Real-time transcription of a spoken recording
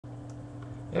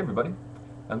Hey everybody.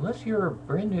 Unless you're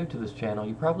brand new to this channel,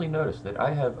 you probably noticed that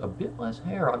I have a bit less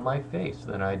hair on my face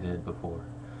than I did before.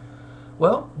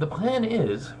 Well, the plan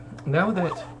is, now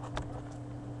that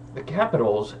the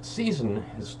Capitals season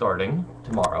is starting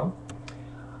tomorrow,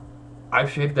 I've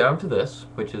shaved down to this,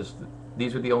 which is,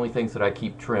 these are the only things that I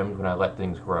keep trimmed when I let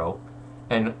things grow.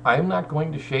 And I'm not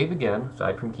going to shave again,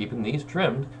 aside from keeping these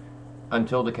trimmed,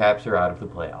 until the Caps are out of the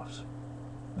playoffs.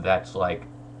 That's like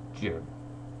June.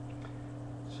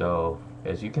 So,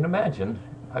 as you can imagine,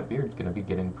 my beard's going to be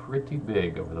getting pretty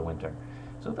big over the winter.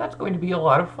 So that's going to be a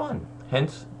lot of fun,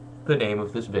 hence the name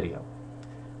of this video.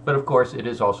 But of course, it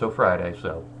is also Friday,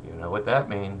 so you know what that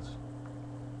means.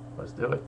 Let's do it.